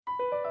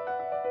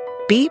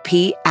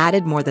BP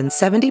added more than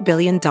 $70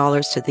 billion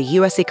to the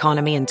U.S.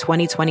 economy in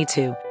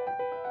 2022.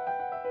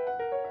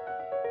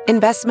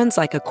 Investments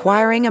like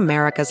acquiring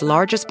America's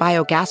largest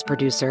biogas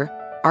producer,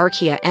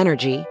 Archaea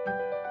Energy,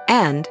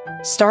 and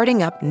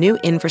starting up new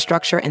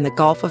infrastructure in the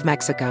Gulf of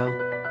Mexico.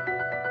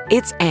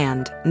 It's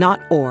and,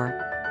 not or.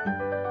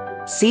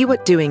 See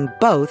what doing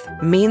both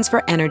means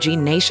for energy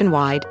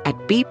nationwide at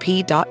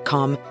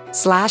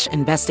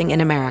bp.com/investing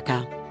in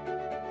America.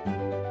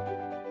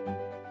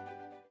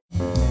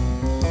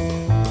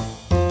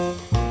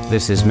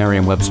 This is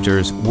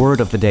Merriam-Webster's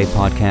Word of the Day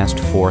podcast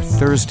for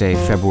Thursday,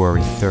 February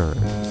 3rd.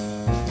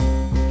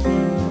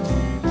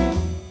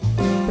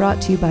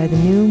 Brought to you by the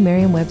new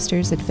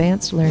Merriam-Webster's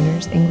Advanced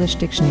Learners English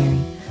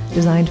Dictionary,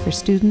 designed for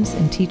students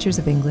and teachers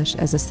of English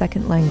as a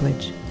second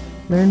language.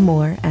 Learn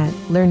more at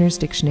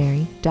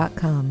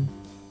learnersdictionary.com.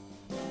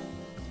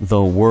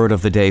 The word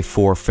of the day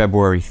for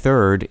February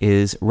 3rd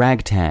is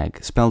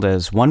ragtag, spelled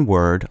as one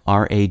word,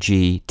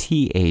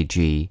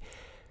 R-A-G-T-A-G.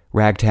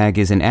 Ragtag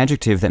is an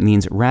adjective that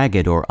means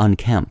ragged or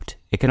unkempt.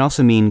 It can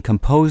also mean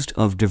composed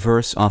of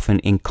diverse,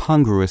 often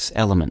incongruous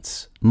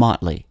elements,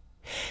 motley.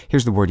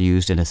 Here's the word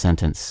used in a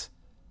sentence.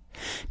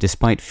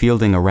 Despite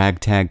fielding a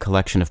ragtag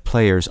collection of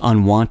players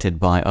unwanted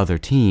by other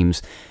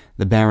teams,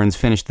 the Barons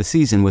finished the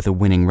season with a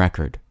winning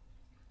record.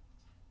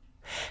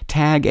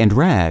 Tag and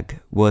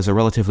rag was a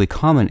relatively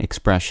common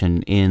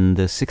expression in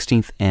the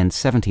 16th and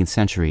 17th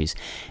centuries,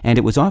 and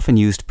it was often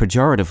used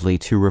pejoratively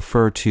to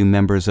refer to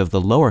members of the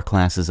lower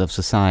classes of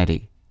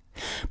society.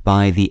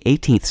 By the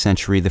 18th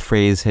century, the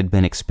phrase had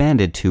been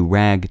expanded to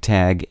rag,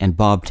 tag, and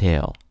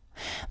bobtail.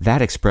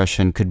 That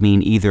expression could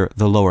mean either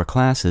the lower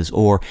classes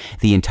or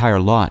the entire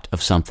lot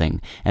of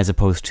something, as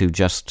opposed to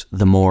just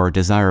the more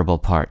desirable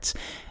parts,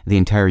 the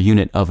entire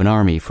unit of an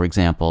army, for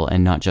example,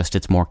 and not just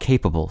its more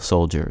capable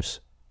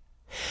soldiers.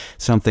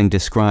 Something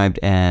described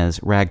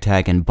as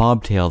ragtag and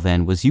bobtail,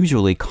 then, was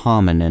usually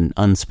common and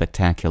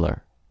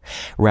unspectacular.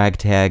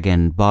 Ragtag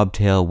and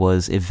bobtail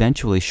was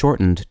eventually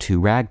shortened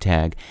to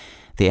ragtag,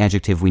 the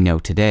adjective we know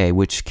today,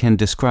 which can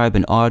describe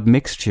an odd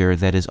mixture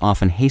that is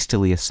often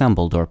hastily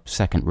assembled or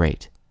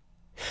second-rate.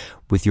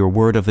 With your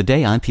word of the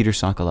day, I'm Peter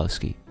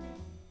Sokolowski.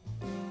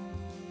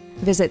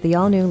 Visit the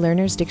all-new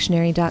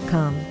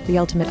learnersdictionary.com, the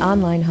ultimate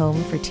online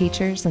home for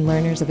teachers and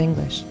learners of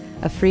English.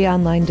 A free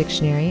online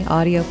dictionary,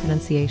 audio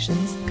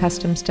pronunciations,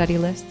 custom study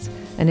lists,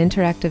 and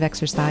interactive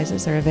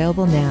exercises are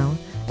available now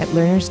at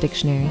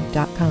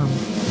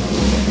learnersdictionary.com.